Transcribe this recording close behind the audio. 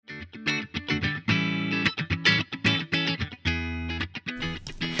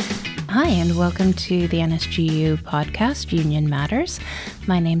Hi, and welcome to the NSGEU podcast, Union Matters.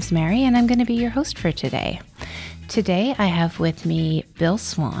 My name's Mary, and I'm going to be your host for today. Today, I have with me Bill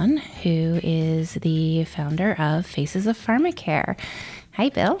Swan, who is the founder of Faces of Pharmacare. Hi,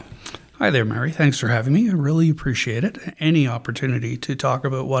 Bill. Hi there, Mary. Thanks for having me. I really appreciate it. Any opportunity to talk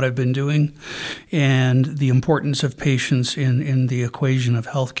about what I've been doing and the importance of patients in the equation of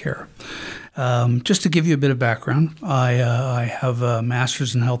healthcare. Just to give you a bit of background, I have a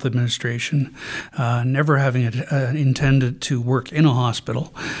master's in health administration, never having intended to work in a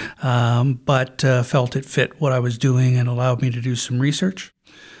hospital, but felt it fit what I was doing and allowed me to do some research.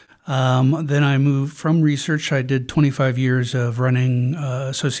 Then I moved from research. I did 25 years of running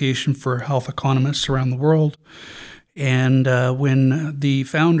Association for Health Economists around the world. And when the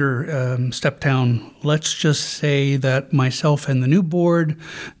founder stepped down, let's just say that myself and the new board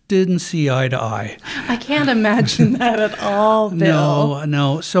didn't see eye to eye. I can't imagine that at all, Bill.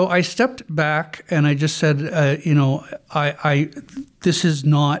 No. So I stepped back and I just said, this is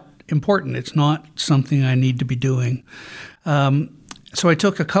not important. It's not something I need to be doing. So I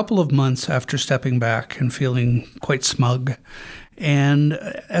took a couple of months after stepping back and feeling quite smug. And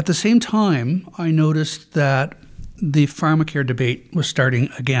at the same time, I noticed that the pharmacare debate was starting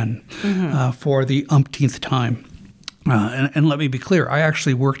again for the umpteenth time. And let me be clear, I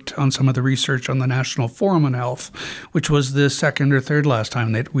actually worked on some of the research on the National Forum on Health, which was the second or third last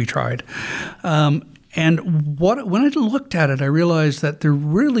time that we tried. And when I looked at it, I realized that there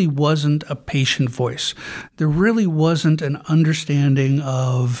really wasn't a patient voice. There really wasn't an understanding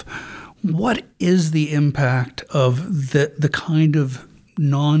of what is the impact of the kind of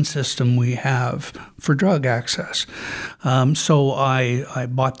non-system we have for drug access. So I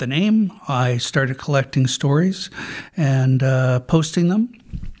bought the name. I started collecting stories and posting them.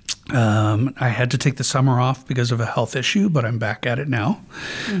 I had to take the summer off because of a health issue, but I'm back at it now.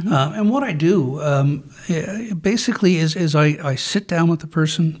 And what I do basically is I sit down with the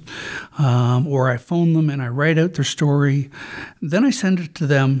person or I phone them and I write out their story. Then I send it to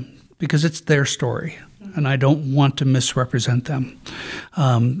them because it's their story and I don't want to misrepresent them.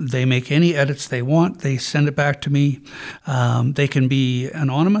 They make any edits they want. They send it back to me. They can be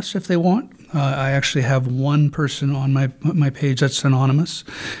anonymous if they want. I actually have one person on my page that's anonymous,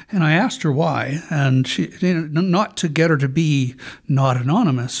 and I asked her why, and she, not to get her to be not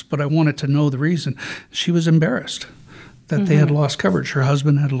anonymous, but I wanted to know the reason. She was embarrassed that they had lost coverage. Her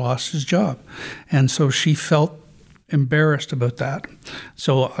husband had lost his job, and so she felt embarrassed about that.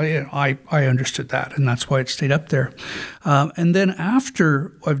 So I understood that, and that's why it stayed up there. And then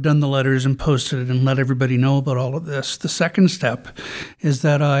after I've done the letters and posted it and let everybody know about all of this, the second step is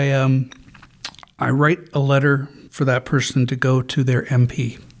that I write a letter for that person to go to their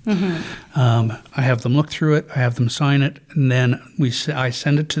MP. I have them look through it, I have them sign it, and then I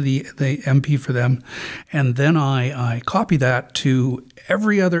send it to the MP for them, and then I copy that to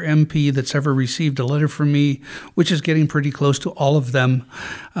every other MP that's ever received a letter from me, which is getting pretty close to all of them,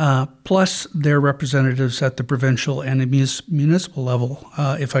 plus their representatives at the provincial and municipal level,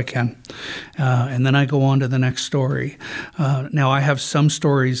 if I can. And then I go on to the next story. Now, I have some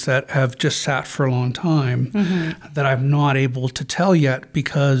stories that have just sat for a long time that I'm not able to tell yet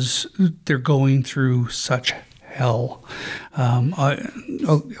because they're going through such hell.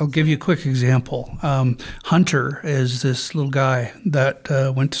 I'll give you a quick example. Hunter is this little guy that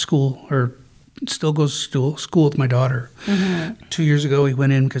went to school or still goes to school with my daughter. 2 years ago, he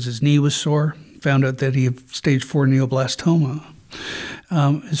went in because his knee was sore, found out that he had stage 4 neoblastoma.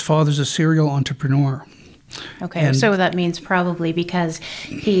 His father's a serial entrepreneur. Okay, so that means probably because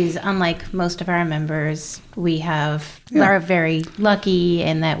he's, unlike most of our members, are very lucky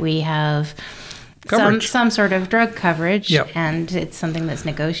in that we have some sort of drug coverage, and it's something that's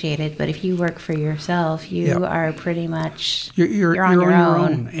negotiated. But if you work for yourself, you are pretty much you're on your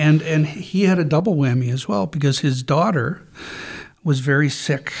own. And he had a double whammy as well because his daughter was very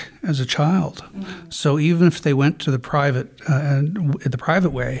sick as a child. So even if they went to the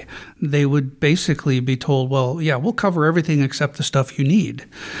private way, they would basically be told, well, yeah, we'll cover everything except the stuff you need.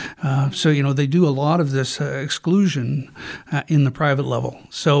 So, they do a lot of this exclusion in the private level.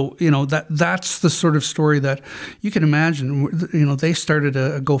 So, that's the sort of story that you can imagine. They started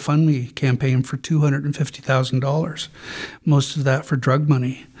a GoFundMe campaign for $250,000, most of that for drug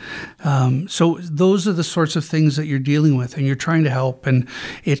money. So those are the sorts of things that you're dealing with and you're trying to help. And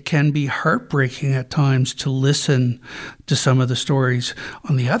it can be heartbreaking at times to listen to some of the stories.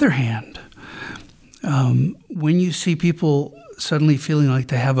 On the other hand, when you see people suddenly feeling like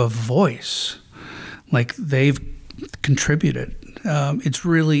they have a voice, like they've contributed, it's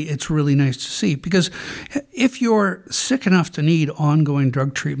really nice to see. Because if you're sick enough to need ongoing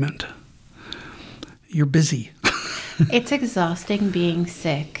drug treatment, you're busy. It's exhausting being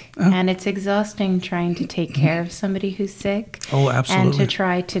sick, and it's exhausting trying to take care of somebody who's sick. Oh, absolutely. And to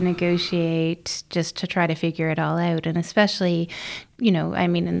try to negotiate, just to try to figure it all out. And especially,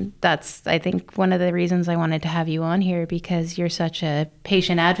 and that's, I think, one of the reasons I wanted to have you on here, because you're such a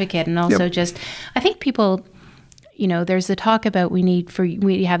patient advocate. And also I think people, there's a talk about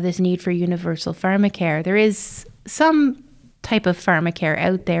we have this need for universal pharmacare. There is some type of pharmacare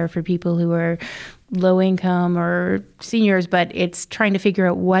out there for people who are low income or seniors, but it's trying to figure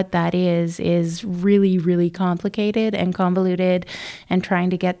out what that is really, really complicated and convoluted, and trying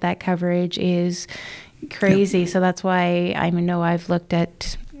to get that coverage is crazy. Yep. So that's why I've looked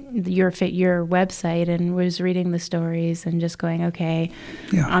at your website and was reading the stories and just going, okay,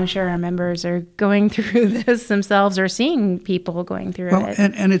 I'm sure our members are going through this themselves or seeing people going through it.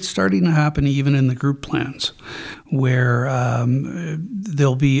 And it's starting to happen even in the group plans, where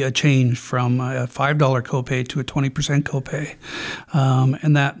there'll be a change from a $5 copay to a 20% copay.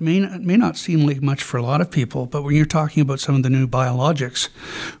 And that may not seem like much for a lot of people, but when you're talking about some of the new biologics,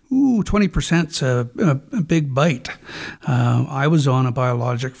 20%'s a big bite. I was on a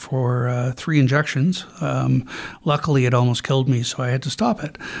biologic for 3 injections. Luckily, it almost killed me, so I had to stop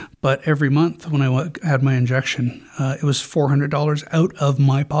it. But every month when I had my injection, it was $400 out of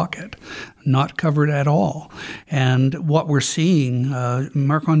my pocket, not covered at all. And what we're seeing,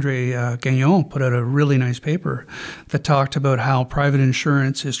 Marc-André Gagnon put out a really nice paper that talked about how private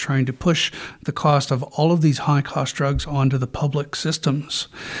insurance is trying to push the cost of all of these high-cost drugs onto the public systems.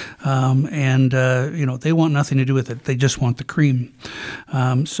 They want nothing to do with it. They just want the cream.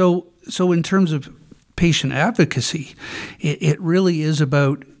 So in terms of patient advocacy, it really is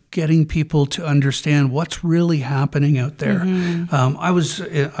about getting people to understand what's really happening out there. Mm-hmm.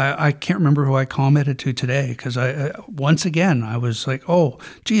 I can't remember who I commented to today, because once again, I was like, oh,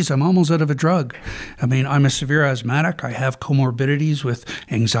 geez, I'm almost out of a drug. I'm a severe asthmatic. I have comorbidities with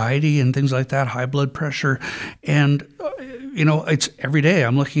anxiety and things like that, high blood pressure. And, it's every day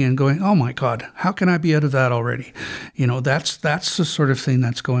I'm looking and going, oh my God, how can I be out of that already? That's the sort of thing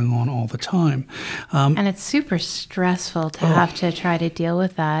that's going on all the time. And it's super stressful to have to try to deal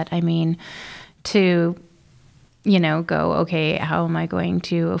with that. To, go, okay, how am I going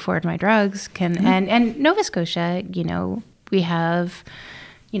to afford my drugs? And Nova Scotia, we have,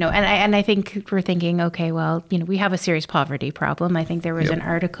 and I think we're thinking, okay, well, we have a serious poverty problem. I think there was an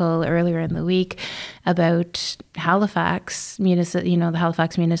article earlier in the week about Halifax, the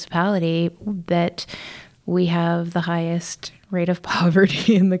Halifax municipality, that we have the highest rate of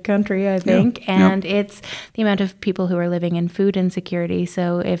poverty in the country, I think. And it's the amount of people who are living in food insecurity.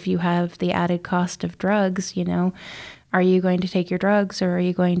 So if you have the added cost of drugs, are you going to take your drugs or are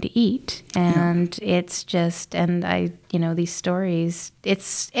you going to eat? And it's just, and these stories,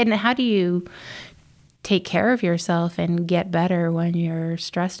 and how do you take care of yourself and get better when you're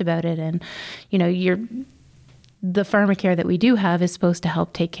stressed about it? And, the pharmacare that we do have is supposed to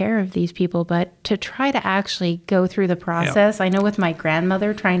help take care of these people, but to try to actually go through the process, I know with my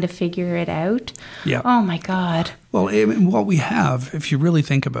grandmother trying to figure it out, oh my God. Well, what we have, if you really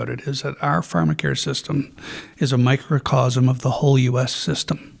think about it, is that our pharmacare system is a microcosm of the whole U.S.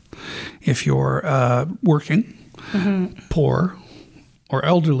 system. If you're working, poor, or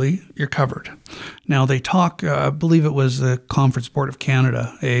elderly, you're covered. Now they talk, I believe it was the Conference Board of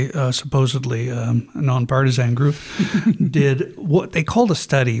Canada, a supposedly nonpartisan group, did what they called a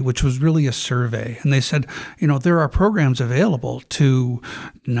study, which was really a survey. And they said, there are programs available to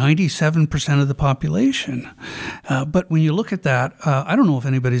 97% of the population. But when you look at that, I don't know if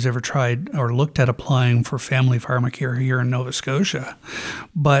anybody's ever tried or looked at applying for family pharmacare here in Nova Scotia,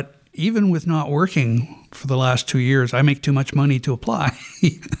 but even with not working for the last 2 years, I make too much money to apply.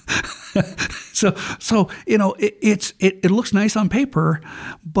 So it looks nice on paper,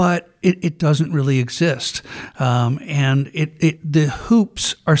 but it doesn't really exist. And the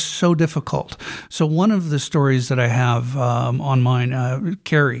hoops are so difficult. So one of the stories that I have on mine,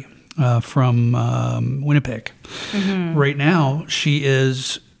 Carrie from Winnipeg, right now, she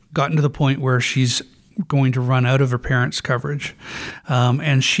is gotten to the point where she's going to run out of her parents' coverage.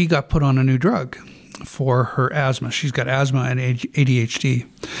 And she got put on a new drug for her asthma. She's got asthma and ADHD.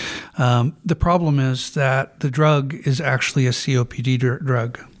 The problem is that the drug is actually a COPD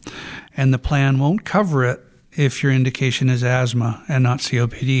drug, and the plan won't cover it if your indication is asthma and not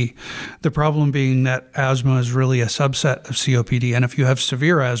COPD. The problem being that asthma is really a subset of COPD, and if you have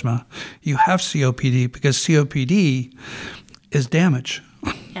severe asthma, you have COPD because COPD is damage.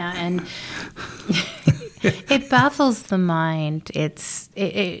 Yeah, and it baffles the mind. It's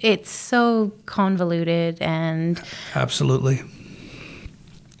so convoluted and absolutely.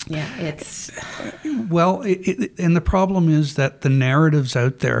 Yeah, it's... Well, and the problem is that the narratives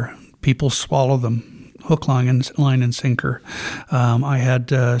out there, people swallow them. Hook, line, and sinker. I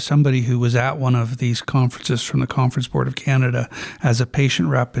had somebody who was at one of these conferences from the Conference Board of Canada as a patient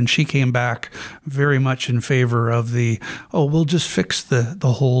rep, and she came back very much in favor of we'll just fix the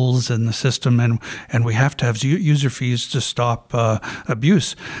holes in the system, and we have to have user fees to stop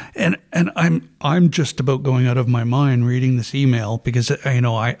abuse. And I'm just about going out of my mind reading this email because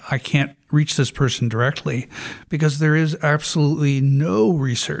I can't reach this person directly because there is absolutely no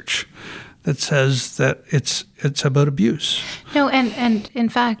research that says that it's about abuse. No, and in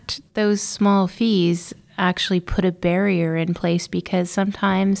fact, those small fees actually put a barrier in place because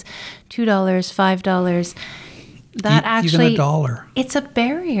sometimes $2, $5, that actually... Even $1. It's a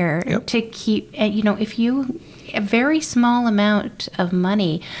barrier to keep... if a very small amount of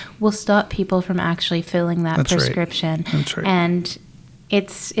money will stop people from actually filling that prescription. Right. That's right. And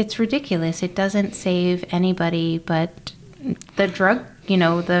it's ridiculous. It doesn't save anybody but the drug...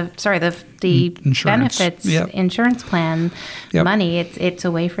 the insurance. Benefits, insurance plan money. It's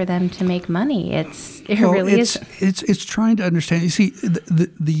a way for them to make money. It really is. It's trying to understand. You see,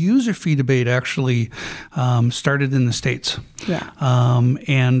 the user fee debate actually started in the States. Yeah.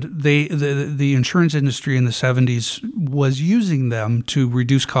 And the insurance industry in the 70s was using them to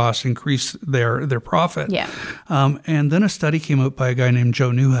reduce costs, increase their profit. Yeah. And then a study came out by a guy named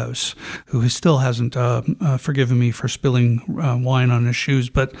Joe Newhouse, who still hasn't forgiven me for spilling wine on his shoes,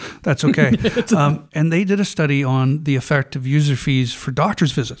 but that's okay. And they did a study on the effect of user fees for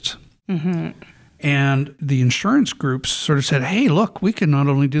doctor's visits. Mm-hmm. And the insurance groups sort of said, hey, look, we can not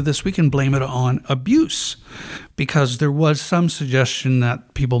only do this, we can blame it on abuse because there was some suggestion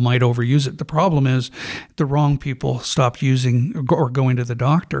that people might overuse it. The problem is the wrong people stopped using or going to the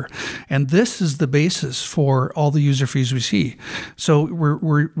doctor. And this is the basis for all the user fees we see. So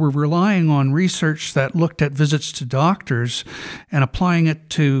we're relying on research that looked at visits to doctors and applying it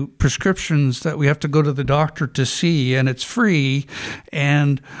to prescriptions that we have to go to the doctor to see, and it's free,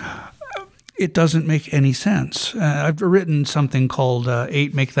 and it doesn't make any sense. I've written something called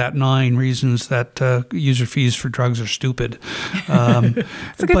 8 Make That 9 Reasons That User Fees for Drugs Are Stupid.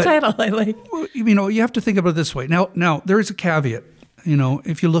 It's a good title, I like. You have to think about it this way. Now there is a caveat.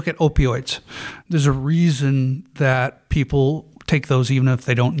 If you look at opioids, there's a reason that people take those even if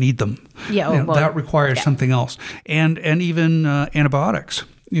they don't need them. Yeah, that requires something else. And even antibiotics.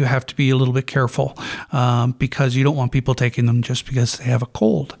 You have to be a little bit careful because you don't want people taking them just because they have a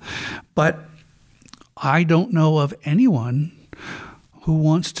cold. But I don't know of anyone who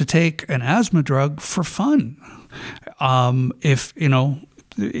wants to take an asthma drug for fun. A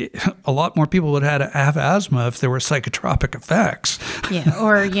lot more people would have asthma if there were psychotropic effects. Yeah,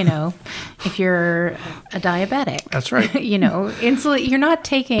 or, if you're a diabetic. That's right. Insulin, you're not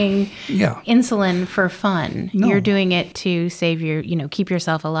taking insulin for fun. No. You're doing it to save keep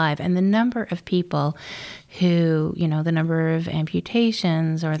yourself alive. And the number of people who, the number of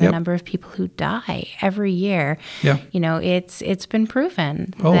amputations or the number of people who die every year, it's been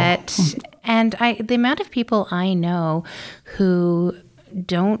proven that, and the amount of people I know who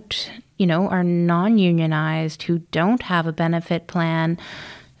don't, are non-unionized, who don't have a benefit plan,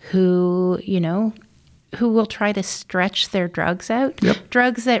 who will try to stretch their drugs out. Yep.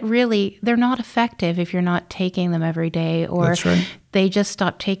 Drugs that really, they're not effective if you're not taking them every day, or they just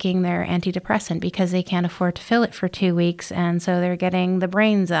stop taking their antidepressant because they can't afford to fill it for 2 weeks, and so they're getting the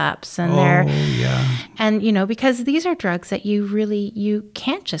brain zaps, and because these are drugs that you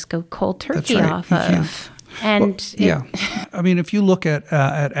can't just go cold turkey off of. And if you look at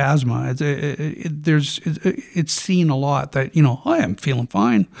asthma, it's seen a lot that I am feeling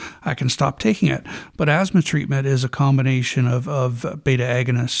fine, I can stop taking it. But asthma treatment is a combination of beta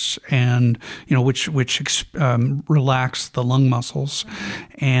agonists and which relax the lung muscles,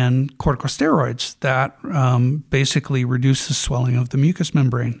 and corticosteroids that basically reduce the swelling of the mucous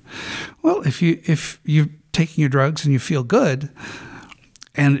membrane. Well, if you're taking your drugs and you feel good,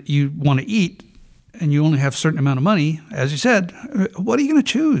 and you want to eat, and you only have a certain amount of money, as you said, what are you going to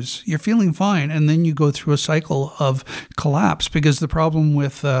choose? You're feeling fine, and then you go through a cycle of collapse, because the problem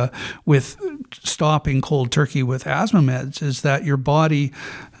with stopping cold turkey with asthma meds is that your body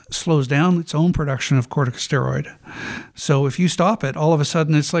slows down its own production of corticosteroid. So if you stop it, all of a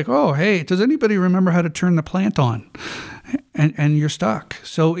sudden it's like, oh, hey, does anybody remember how to turn the plant on? And you're stuck.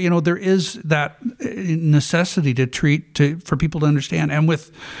 So, there is that necessity to treat, for people to understand. And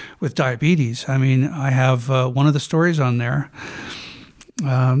with diabetes, I have one of the stories on there.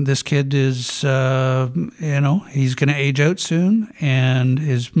 This kid is, he's going to age out soon, and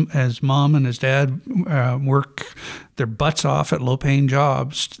his mom and his dad work their butts off at low-paying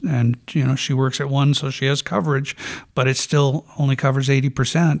jobs, and she works at one, so she has coverage, but it still only covers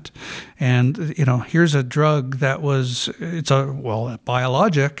 80%. And here's a drug that it's a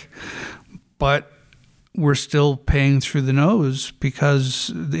biologic, but we're still paying through the nose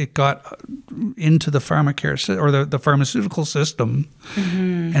because it got into the pharmacare or the pharmaceutical system,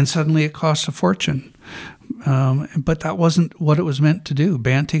 and suddenly it costs a fortune. But that wasn't what it was meant to do.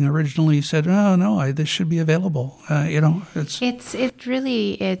 Banting originally said, "Oh no, this should be available." We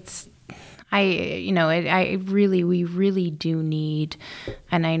really do need,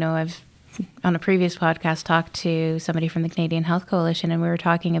 and I know I've on a previous podcast talked to somebody from the Canadian Health Coalition, and we were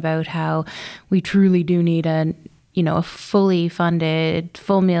talking about how we truly do need a fully funded,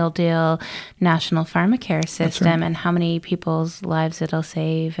 full meal deal national pharmacare system, and how many people's lives it'll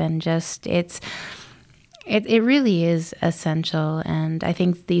save, and just it really is essential, and I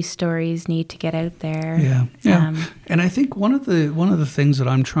think these stories need to get out there. Yeah. And I think one of the things that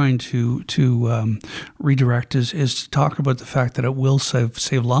I'm trying to redirect is to talk about the fact that it will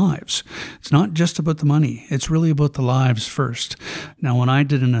save lives. It's not just about the money; it's really about the lives first. Now, when I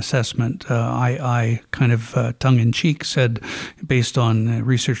did an assessment, I kind of tongue in cheek said, based on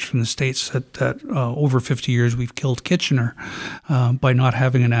research from the States, that over 50 years we've killed Kitchener by not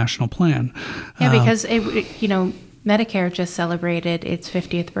having a national plan. Yeah, because Medicare just celebrated its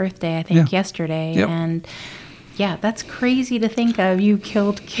 50th birthday, I think, yesterday. Yep. And that's crazy to think of. You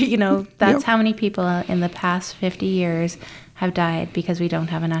killed, that's how many people in the past 50 years have died because we don't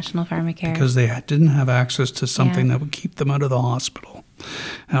have a national pharmacare. Because they didn't have access to something that would keep them out of the hospital,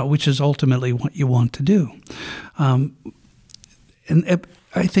 which is ultimately what you want to do. And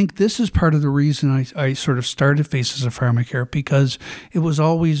I think this is part of the reason I sort of started Faces of Pharmacare, because it was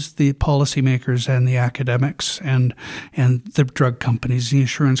always the policymakers and the academics and the drug companies, the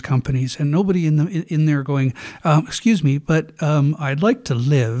insurance companies, and nobody in there going, excuse me, but I'd like to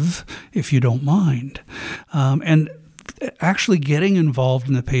live if you don't mind. And actually getting involved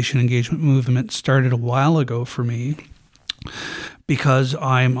in the patient engagement movement started a while ago for me, because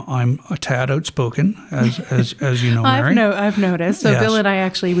I'm a tad outspoken, as you know, Mary. I've noticed. So yes. Bill and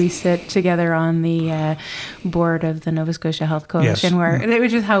I we sit together on the board of the Nova Scotia Health Coalition,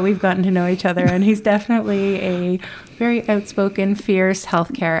 which is how we've gotten to know each other. And he's definitely a very outspoken, fierce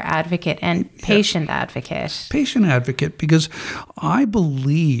healthcare advocate and patient advocate. Patient advocate, because I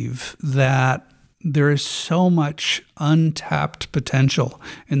believe that there is so much untapped potential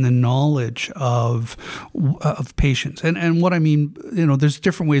in the knowledge of patients. And what I mean, there's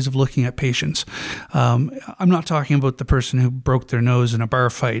different ways of looking at patients. I'm not talking about the person who broke their nose in a bar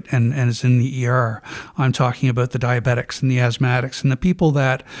fight and is in the ER. I'm talking about the diabetics and the asthmatics and the people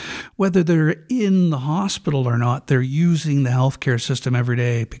that, whether they're in the hospital or not, they're using the healthcare system every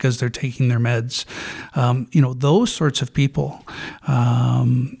day because they're taking their meds. Those sorts of people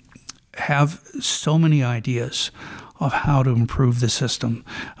have so many ideas of how to improve the system.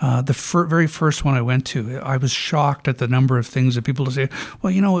 The very first one I went to, I was shocked at the number of things that people say,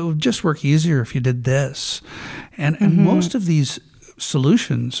 well, it would just work easier if you did this. And most of these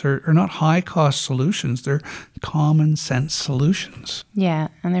solutions are not high-cost solutions. They're common-sense solutions. Yeah,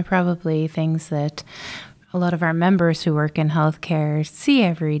 and they're probably things that a lot of our members who work in healthcare see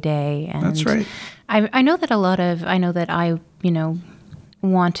every day. And that's right. I know that I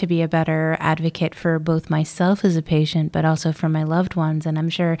want to be a better advocate for both myself as a patient, but also for my loved ones. And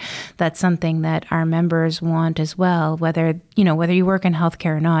I'm sure that's something that our members want as well. Whether you work in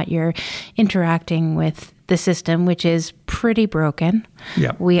healthcare or not, you're interacting with the system, which is pretty broken.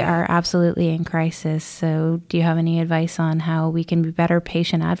 Yeah. We are absolutely in crisis. So do you have any advice on how we can be better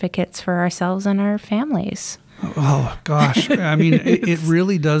patient advocates for ourselves and our families? Oh, gosh. I mean, it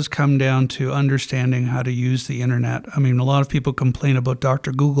really does come down to understanding how to use the internet. I mean, a lot of people complain about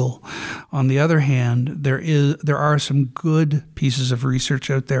Dr. Google. On the other hand, there are some good pieces of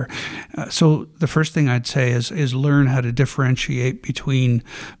research out there. So the first thing I'd say is learn how to differentiate between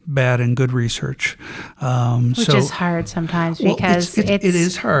bad and good research. Which is hard sometimes because it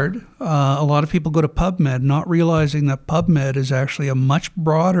is hard. A lot of people go to PubMed not realizing that PubMed is actually a much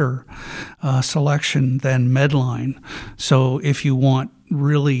broader selection than Medline. So if you want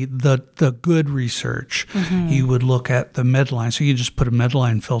really the good research, you would look at the Medline. So you just put a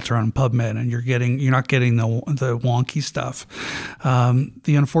Medline filter on PubMed, and you're not getting the wonky stuff.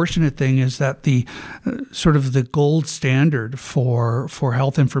 The unfortunate thing is that the sort of the gold standard for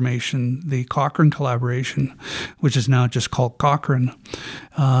health information, the Cochrane collaboration, which is now just called Cochrane,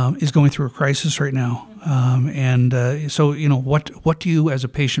 is going through a crisis right now. So, what do you as a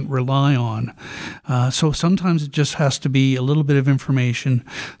patient rely on? So sometimes it just has to be a little bit of information.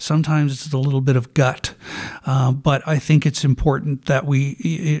 Sometimes it's a little bit of gut. But I think it's important that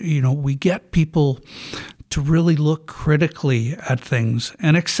we get people to really look critically at things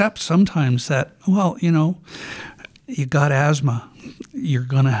and accept sometimes that, you got asthma. You're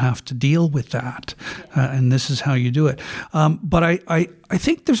going to have to deal with that. And this is how you do it. But I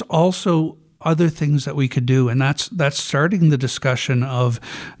think there's also other things that we could do, and that's starting the discussion of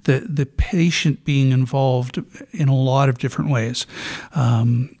the patient being involved in a lot of different ways.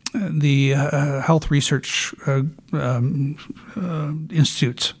 The health research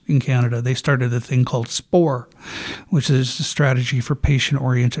institutes in Canada, they started a thing called SPORE, which is a strategy for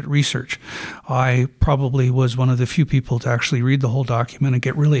patient-oriented research. I probably was one of the few people to actually read the whole document and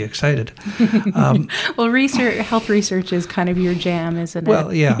get really excited. Well, health research is kind of your jam, isn't it?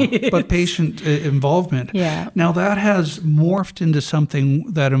 Well, yeah, but patient involvement. Yeah. Now that has morphed into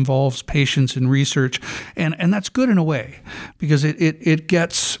something that involves patients in research, and that's good in a way, because it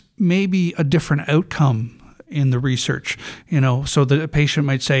gets maybe a different outcome in the research, so the patient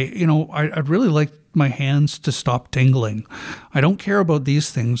might say, I'd really like my hands to stop tingling. I don't care about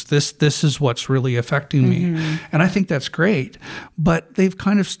these things. This is what's really affecting me. And I think that's great, but they've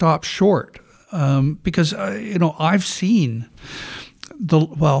kind of stopped short because, I've seen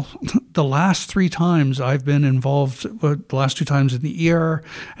the last 3 times I've been involved, the last 2 times in the ER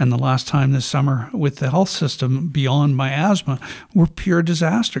and the last time this summer with the health system beyond my asthma, were pure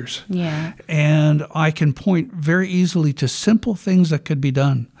disasters. Yeah. And I can point very easily to simple things that could be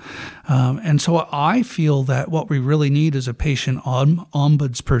done. And so I feel that what we really need is a patient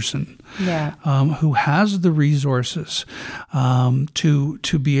ombudsperson who has the resources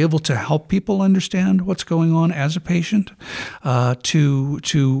to be able to help people understand what's going on as a patient, to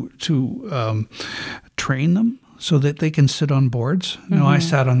train them so that they can sit on boards. I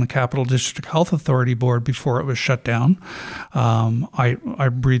sat on the Capital District Health Authority board before it was shut down. I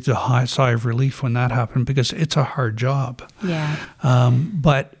breathed a high sigh of relief when that happened because it's a hard job. Yeah.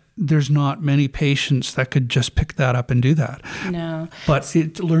 But there's not many patients that could just pick that up and do that. No. But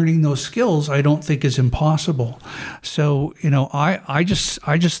learning those skills, I don't think is impossible. So, I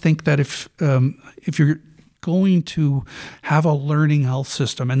just think that if you're going to have a learning health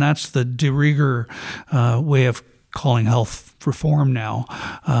system, and that's the de rigueur way of calling health reform now.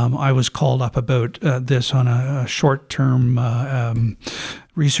 I was called up about this on a short-term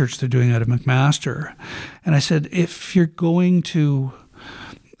research they're doing out of McMaster. And I said, if you're going to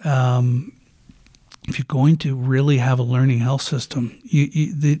really have a learning health system,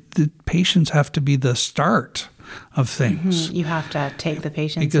 the patients have to be the start of things. You have to take the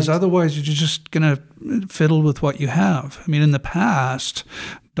patients. Because otherwise you're just going to fiddle with what you have. I mean, in the past,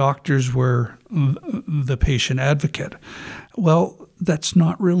 doctors were the patient advocate. Well, that's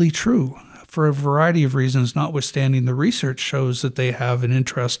not really true for a variety of reasons, notwithstanding the research shows that they have an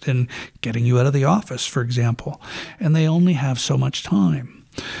interest in getting you out of the office, for example, and they only have so much time.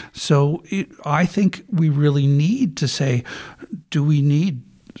 So I think we really need to say, do we need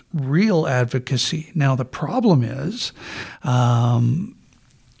real advocacy? Now, the problem is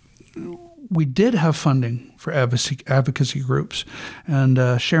we did have funding for advocacy groups.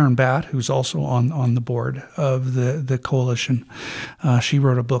 And Sharon Batt, who's also on the board of the coalition, she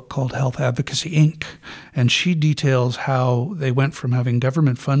wrote a book called Health Advocacy, Inc., and she details how they went from having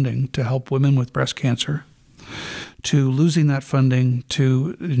government funding to help women with breast cancer to losing that funding,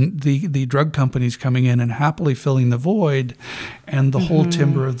 to the drug companies coming in and happily filling the void, and the whole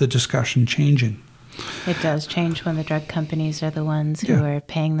timbre of the discussion changing. It does change when the drug companies are the ones who are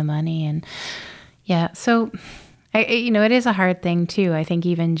paying the money. And so it is a hard thing too. I think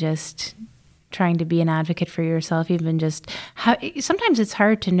even just trying to be an advocate for yourself, even just sometimes it's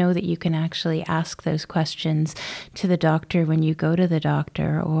hard to know that you can actually ask those questions to the doctor when you go to the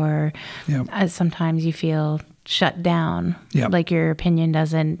doctor, or sometimes you feel shut down, like your opinion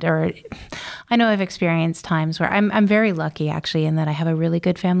doesn't, or I know I've experienced times where I'm very lucky actually in that I have a really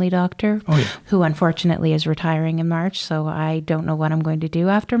good family doctor who unfortunately is retiring in March, so I don't know what I'm going to do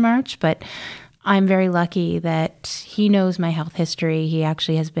after March, but I'm very lucky that he knows my health history. He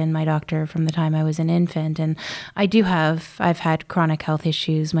actually has been my doctor from the time I was an infant, and I've had chronic health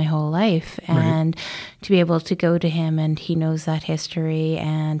issues my whole life, and to be able to go to him and he knows that history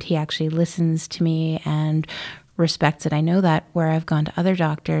and he actually listens to me and respects it. I know that where I've gone to other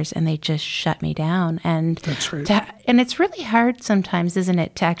doctors and they just shut me down. And that's right. And it's really hard sometimes, isn't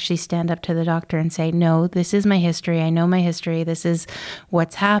it, to actually stand up to the doctor and say, no, this is my history. I know my history. This is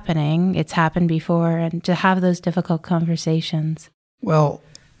what's happening. It's happened before. And to have those difficult conversations. Well,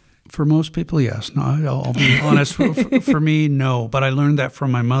 For most people, yes. No, I'll be honest. For me, no. But I learned that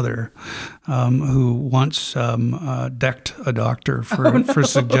from my mother, who once decked a doctor for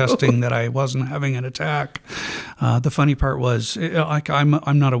suggesting that I wasn't having an attack. The funny part was,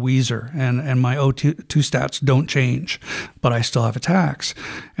 I'm not a wheezer, and my O2 stats don't change, but I still have attacks.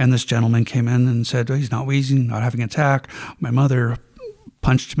 And this gentleman came in and said, he's not wheezing, not having an attack. My mother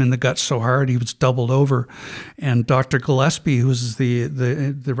punched him in the gut so hard he was doubled over, and Dr. Gillespie, who was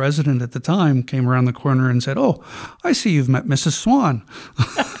the resident at the time, came around the corner and said, "Oh, I see you've met Mrs. Swan."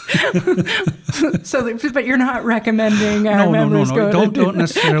 But you're not recommending our members go. Don't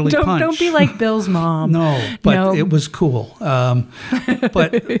necessarily punch. Don't be like Bill's mom. No, it was cool.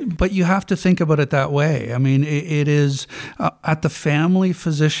 But you have to think about it that way. I mean, it is at the family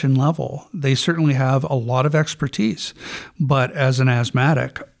physician level. They certainly have a lot of expertise, but as an asthmatic,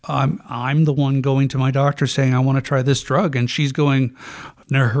 I'm the one going to my doctor saying I want to try this drug, and she's going,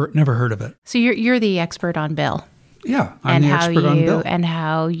 never heard of it. So you're the expert on Bill. Yeah, I'm the expert on Bill. And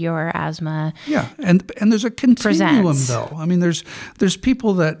how your asthma. Yeah, and there's a continuum presents. Though. I mean, there's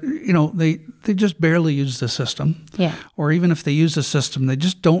people that they just barely use the system. Yeah. Or even if they use the system, they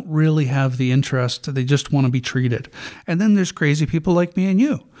just don't really have the interest. They just want to be treated. And then there's crazy people like me and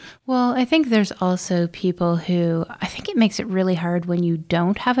you. Well, I think there's also people who, I think it makes it really hard when you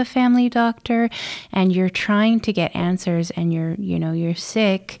don't have a family doctor and you're trying to get answers and you're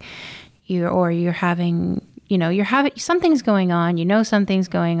sick, you're having something's going on, something's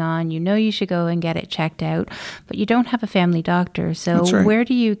going on, you should go and get it checked out, but you don't have a family doctor. So That's right. Where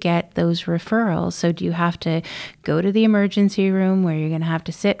do you get those referrals? So do you have to go to the emergency room where you're going to have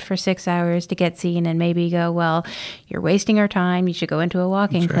to sit for 6 hours to get seen and maybe go, well, you're wasting our time, you should go into a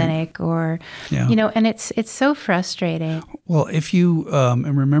walk-in clinic or, and it's so frustrating. Well, if you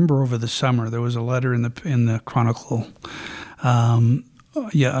remember over the summer, there was a letter in the Chronicle,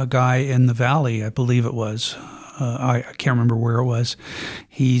 a guy in the Valley, I believe it was. I can't remember where it was.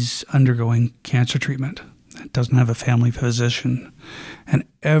 He's undergoing cancer treatment. Doesn't have a family physician. And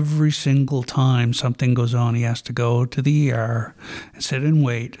every single time something goes on, he has to go to the ER and sit and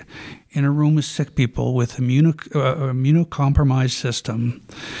wait in a room with sick people with immunocompromised system.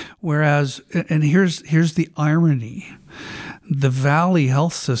 Whereas, and here's the irony, the Valley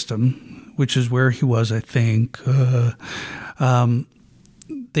Health System, which is where he was, I think,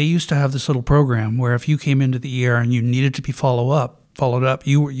 they used to have this little program where if you came into the ER and you needed to be followed up,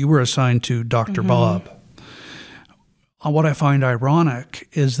 you were assigned to Dr. Bob. What I find ironic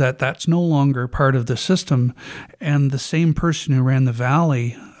is that that's no longer part of the system, and the same person who ran the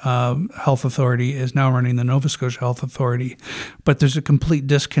Valley Health Authority is now running the Nova Scotia Health Authority. But there's a complete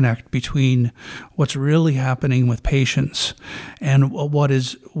disconnect between what's really happening with patients and what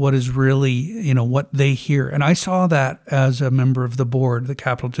is really, what they hear. And I saw that as a member of the board, the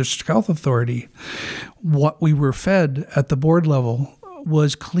Capital District Health Authority. What we were fed at the board level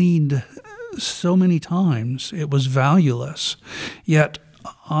was cleaned so many times, it was valueless. Yet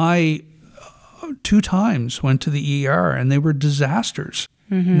I 2 times went to the ER and they were disasters.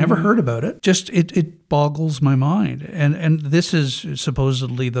 Mm-hmm. Never heard about it. Just it boggles my mind. And this is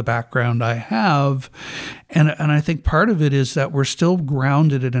supposedly the background I have. And I think part of it is that we're still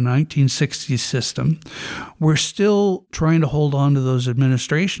grounded in a 1960s system. We're still trying to hold on to those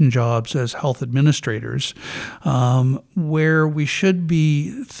administration jobs as health administrators, where we should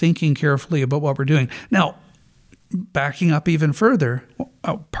be thinking carefully about what we're doing. Now, backing up even further,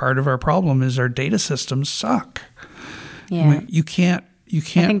 part of our problem is our data systems suck. Yeah. I mean, you can't. I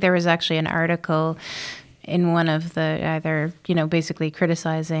think there was actually an article in one of the basically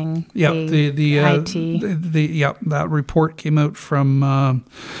criticizing the IT. That report came out from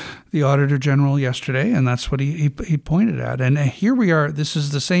the Auditor General yesterday, and that's what he pointed at. And here we are. This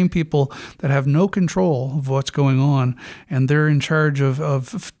is the same people that have no control of what's going on, and they're in charge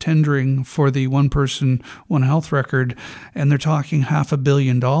of tendering for the one person, one health record, and they're talking $500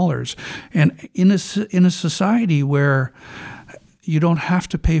 million. And in a society where you don't have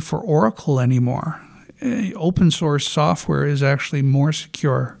to pay for Oracle anymore. Open source software is actually more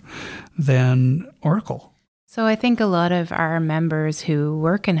secure than Oracle. So I think a lot of our members who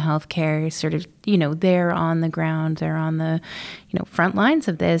work in healthcare sort of, they're on the ground, they're on the, front lines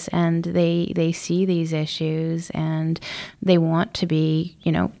of this, and they see these issues and they want to be,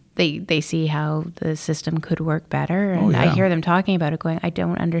 they see how the system could work better. And I hear them talking about it going, I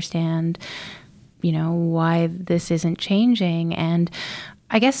don't understand why this isn't changing. And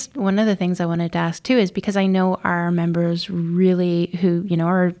I guess one of the things I wanted to ask too is because I know our members really who,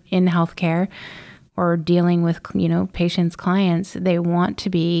 are in healthcare or dealing with, patients, clients, they want to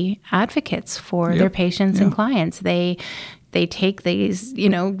be advocates for their patients and clients. They they take these,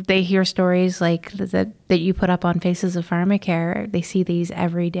 they hear stories like that you put up on Faces of Pharmacare. They see these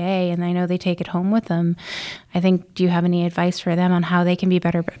every day, and I know they take it home with them. I think, do you have any advice for them on how they can be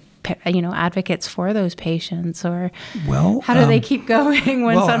better, advocates for those patients, or how do they keep going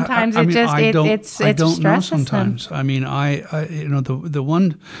when sometimes it stresses know sometimes. them? I mean,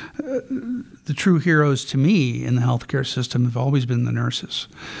 the true heroes to me in the healthcare system have always been the nurses.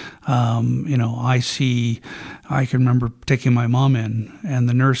 I can remember taking my mom in, and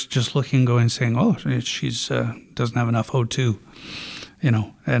the nurse just looking, going, saying, "Oh, she's doesn't have enough O2."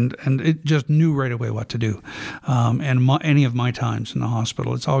 And it just knew right away what to do. Any of my times in the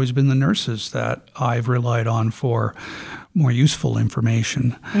hospital, it's always been the nurses that I've relied on for more useful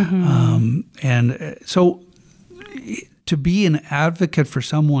information. And so to be an advocate for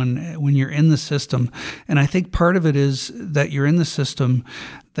someone when you're in the system, and I think part of it is that you're in the system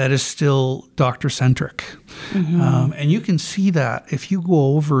that is still doctor-centric. And you can see that if you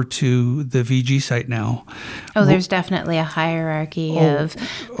go over to the VG site now. There's definitely a hierarchy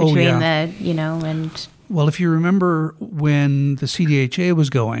between and... Well, if you remember when the CDHA was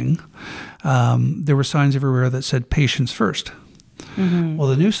going, there were signs everywhere that said patients first. Well,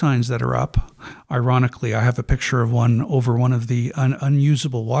 the new signs that are up, ironically, I have a picture of one over one of the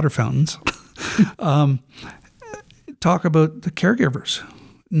unusable water fountains, talk about the caregivers,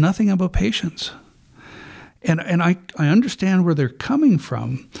 nothing about patients. And I understand where they're coming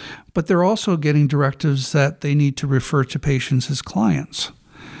from, but they're also getting directives that they need to refer to patients as clients.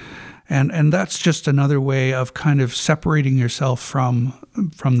 And that's just another way of kind of separating yourself from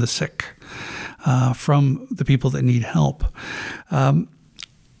the sick, from the people that need help.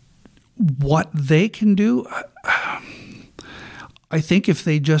 What they can do, I think if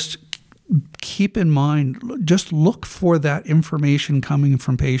they just keep in mind, just look for that information coming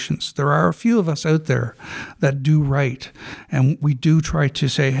from patients. There are a few of us out there that do right, and we do try to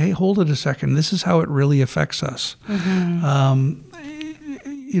say, hey, hold it a second, this is how it really affects us.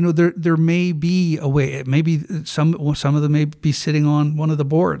 There may be a way. It may be some of them may be sitting on one of the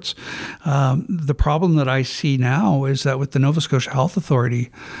boards. The problem that I see now is that with the Nova Scotia Health Authority,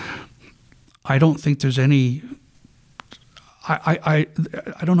 I don't think there's any. I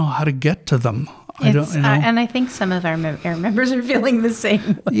don't know how to get to them. And I think some of our members are feeling the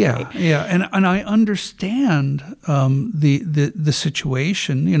same way. Yeah, and I understand the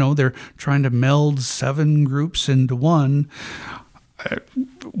situation. They're trying to meld 7 groups into one.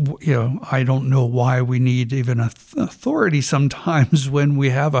 I don't know why we need even authority sometimes when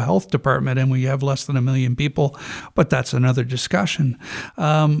we have a health department and we have less than 1 million people, but that's another discussion.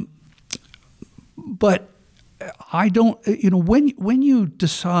 But I don't, when you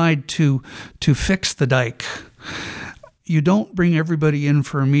decide to fix the dike, you don't bring everybody in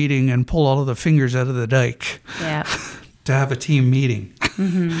for a meeting and pull all of the fingers out of the dike to have a team meeting.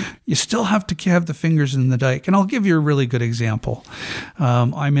 You still have to have the fingers in the dike. And I'll give you a really good example.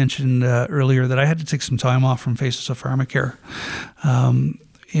 I mentioned earlier that I had to take some time off from Faces of Pharmacare.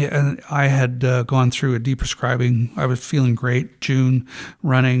 And I had gone through a deprescribing. I was feeling great. June,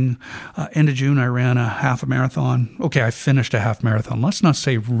 running. End of June, I ran a half a marathon. Okay, I finished a half marathon. Let's not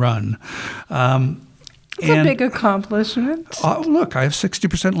say run. It's a big accomplishment. Look, I have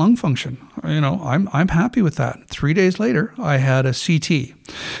 60% lung function. I'm happy with that. 3 days later, I had a CT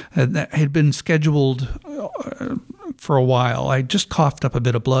that had been scheduled for a while. I just coughed up a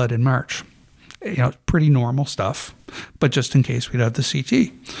bit of blood in March. Pretty normal stuff, but just in case we'd have the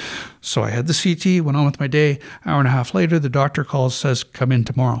CT. So I had the CT, went on with my day. Hour and a half later, the doctor calls, says, come in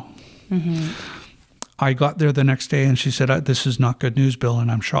tomorrow. I got there the next day and she said, this is not good news, Bill,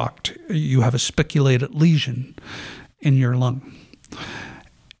 and I'm shocked. You have a spiculated lesion in your lung.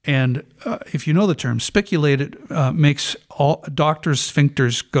 And if you know the term, spiculated makes all doctors'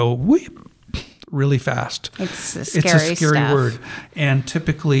 sphincters go whoop really fast. It's a scary word. And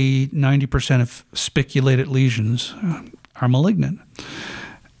typically 90% of spiculated lesions are malignant.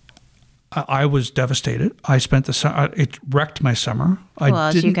 I was devastated. I spent the summer. It wrecked my summer.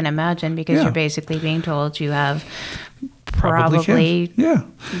 As you can imagine, because you're basically being told you have probably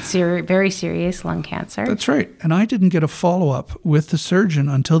very serious lung cancer. That's right. And I didn't get a follow-up with the surgeon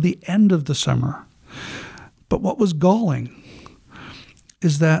until the end of the summer. But what was galling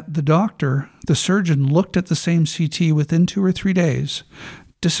is that the surgeon looked at the same CT within 2 or 3 days,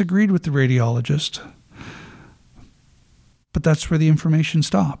 disagreed with the radiologist, but that's where the information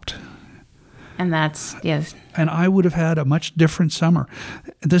stopped. And that's, yes. And I would have had a much different summer.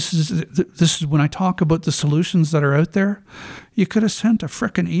 This is when I talk about the solutions that are out there. You could have sent a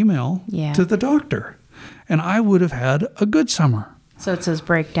frickin' email to the doctor, and I would have had a good summer. So it says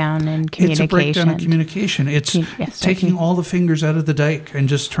breakdown in communication. It's a breakdown in communication. It's taking all the fingers out of the dike and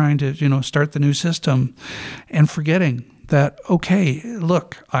just trying to, start the new system and forgetting that, okay,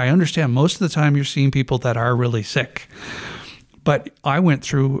 look, I understand most of the time you're seeing people that are really sick. But I went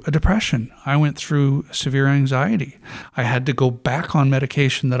through a depression. I went through severe anxiety. I had to go back on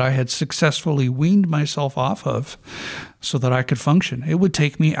medication that I had successfully weaned myself off of so that I could function. It would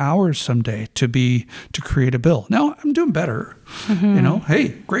take me hours someday to create a bill. Now I'm doing better. Hey,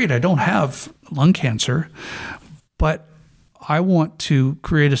 great, I don't have lung cancer, but I want to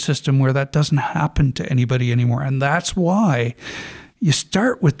create a system where that doesn't happen to anybody anymore. And that's why you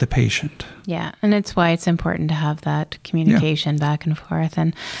start with the patient. Yeah, and it's why it's important to have that communication back and forth.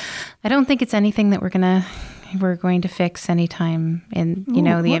 And I don't think it's anything that we're going to fix anytime in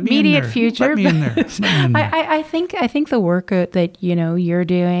the immediate future. Let me in there. I think the work that you're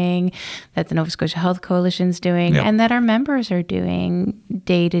doing, that the Nova Scotia Health Coalition's doing, and that our members are doing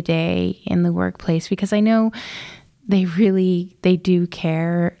day to day in the workplace, because I know they do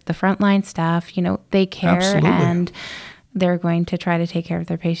care. The frontline staff, they care. Absolutely. And they're going to try to take care of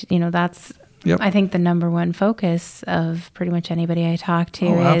their patients. That's, I think, the number one focus of pretty much anybody I talk to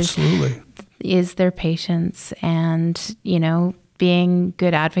is their patients, and, being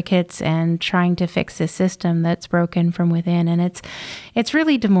good advocates and trying to fix a system that's broken from within. And it's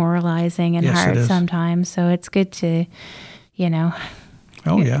really demoralizing and hard sometimes. So it's good to,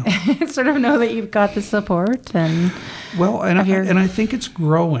 sort of know that you've got the support and I think it's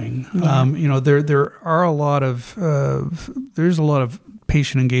growing. There are a lot of there's a lot of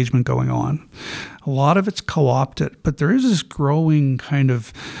patient engagement going on. A lot of it's co-opted, but there is this growing kind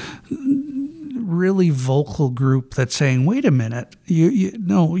of really vocal group that's saying, "Wait a minute,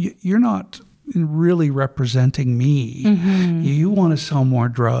 you're not really representing me. Mm-hmm. You want to sell more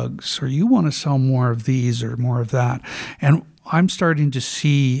drugs, or you want to sell more of these or more of that," and I'm starting to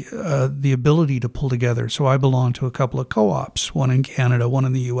see the ability to pull together. So I belong to a couple of co-ops, one in Canada, one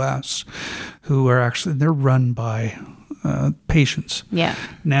in the U.S., who are they're run by patients. Yeah.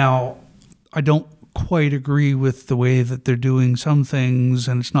 Now, I don't quite agree with the way that they're doing some things,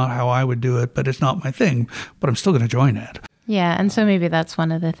 and it's not how I would do it, but it's not my thing. But I'm still going to join it. Yeah, and so maybe that's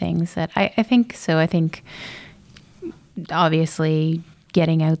one of the things that I think. So I think, obviously,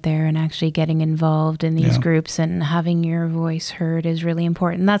 getting out there and actually getting involved in these groups and having your voice heard is really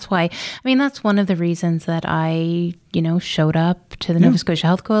important. That's why, that's one of the reasons that I, showed up to the Nova Scotia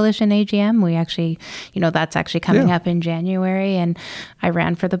Health Coalition AGM. We actually, that's actually coming up in January, and I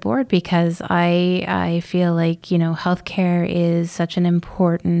ran for the board because I feel like, healthcare is such an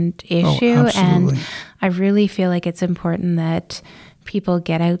important issue, and I really feel like it's important that people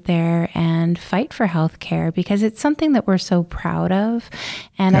get out there and fight for healthcare, because it's something that we're so proud of.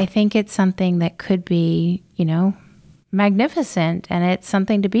 And I think it's something that could be, magnificent, and it's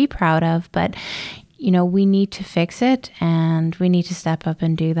something to be proud of. But, we need to fix it, and we need to step up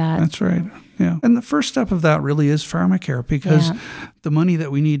and do that. That's right. Yeah. And the first step of that really is Pharmacare, because the money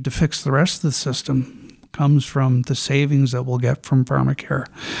that we need to fix the rest of the system comes from the savings that we'll get from Pharmacare.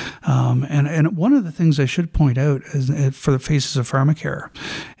 And one of the things I should point out is for the Faces of Pharmacare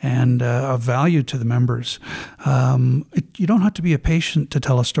and of value to the members, you don't have to be a patient to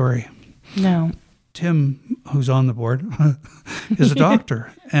tell a story. No. Tim, who's on the board, is a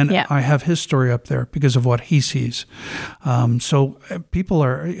doctor, and I have his story up there because of what he sees. So people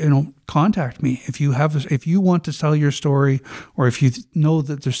are, contact me if you want to tell your story, or if you know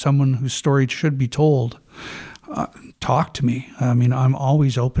that there's someone whose story should be told. Talk to me. I'm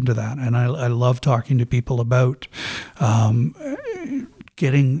always open to that, and I love talking to people about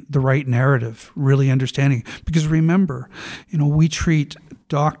getting the right narrative, really understanding. Because remember, we treat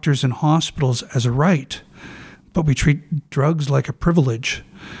doctors and hospitals as a right, but we treat drugs like a privilege.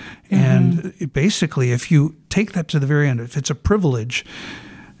 Mm-hmm. And basically, if you take that to the very end, if it's a privilege,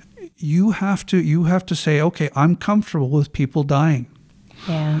 you have to say, okay, I'm comfortable with people dying.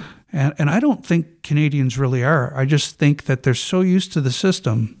 Yeah. And I don't think Canadians really are. I just think that they're so used to the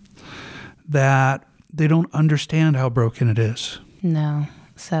system that they don't understand how broken it is. No.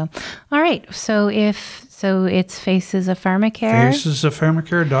 So, all right. So it's Faces of Pharmacare.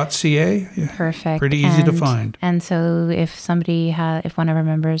 Facesoffpharmacare.ca. Perfect. Pretty easy to find. And so if one of our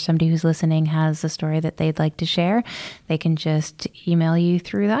members, somebody who's listening, has a story that they'd like to share, they can just email you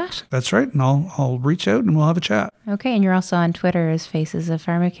through that. That's right. And I'll reach out and we'll have a chat. Okay. And you're also on Twitter as Faces of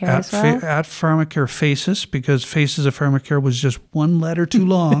Pharmacare as well? At Pharmacare Faces, because Faces of Pharmacare was just one letter too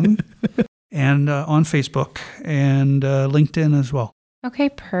long. And on Facebook and LinkedIn as well. Okay,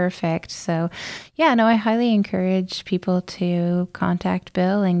 perfect. So, yeah, no, I highly encourage people to contact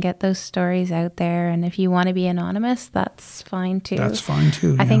Bill and get those stories out there. And if you want to be anonymous, that's fine too. That's fine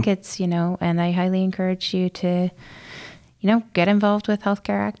too. I think it's, and I highly encourage you to, get involved with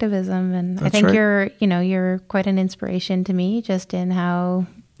healthcare activism. And I think you're quite an inspiration to me just in how,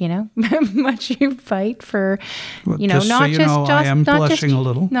 much you fight for, I am blushing a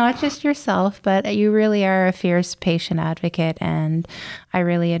little. Not just yourself, but you really are a fierce patient advocate. And I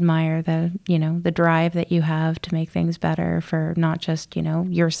really admire the drive that you have to make things better for not just,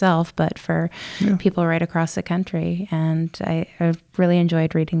 yourself, but for people right across the country. And I've really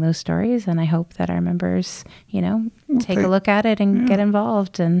enjoyed reading those stories. And I hope that our members, take a look at it and get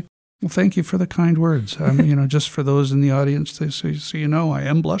involved. And well, thank you for the kind words. Just for those in the audience, so I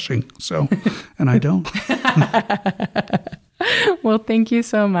am blushing. So, and I don't. Well, thank you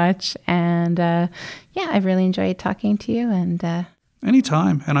so much. And I've really enjoyed talking to you. And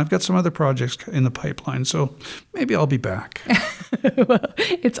anytime. And I've got some other projects in the pipeline, so maybe I'll be back. Well,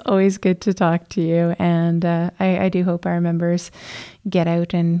 it's always good to talk to you. And I do hope our members get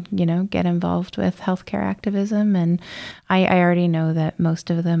out and, get involved with healthcare activism. And I already know that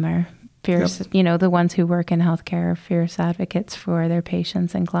most of them are fierce, the ones who work in healthcare are fierce advocates for their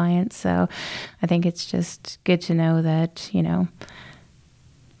patients and clients. So I think it's just good to know that,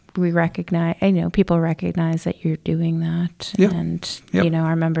 we recognize, people recognize that you're doing that. Yep. And, Yep.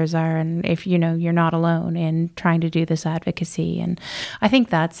 Our members are, and if, you're not alone in trying to do this advocacy. And I think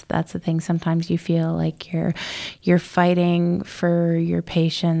that's the thing. Sometimes you feel like you're fighting for your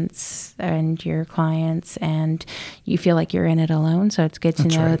patients and your clients, and you feel like you're in it alone. So it's good to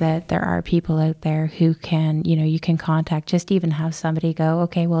know that there are people out there who can, you can contact, just even have somebody go,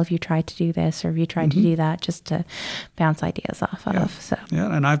 okay, well, if you tried to do this or if you tried to do that, just to bounce ideas off of. So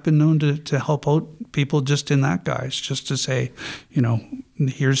and I've been known to help out people just in that, guys, just to say,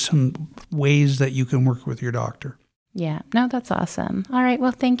 here's some ways that you can work with your doctor. Yeah, no, that's awesome. All right,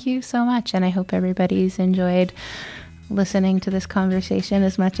 well, thank you so much. And I hope everybody's enjoyed listening to this conversation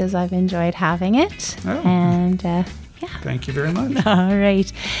as much as I've enjoyed having it. Oh. And thank you very much. All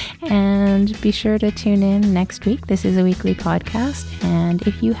right. And be sure to tune in next week. This is a weekly podcast. And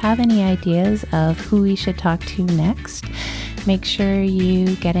if you have any ideas of who we should talk to next, make sure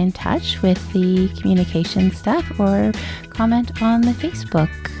you get in touch with the communication staff or comment on the Facebook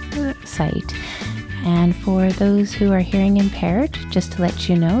site. And for those who are hearing impaired, just to let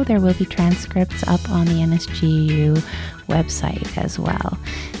you know, there will be transcripts up on the NSGEU website as well.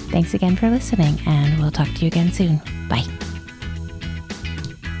 Thanks again for listening, and we'll talk to you again soon. Bye.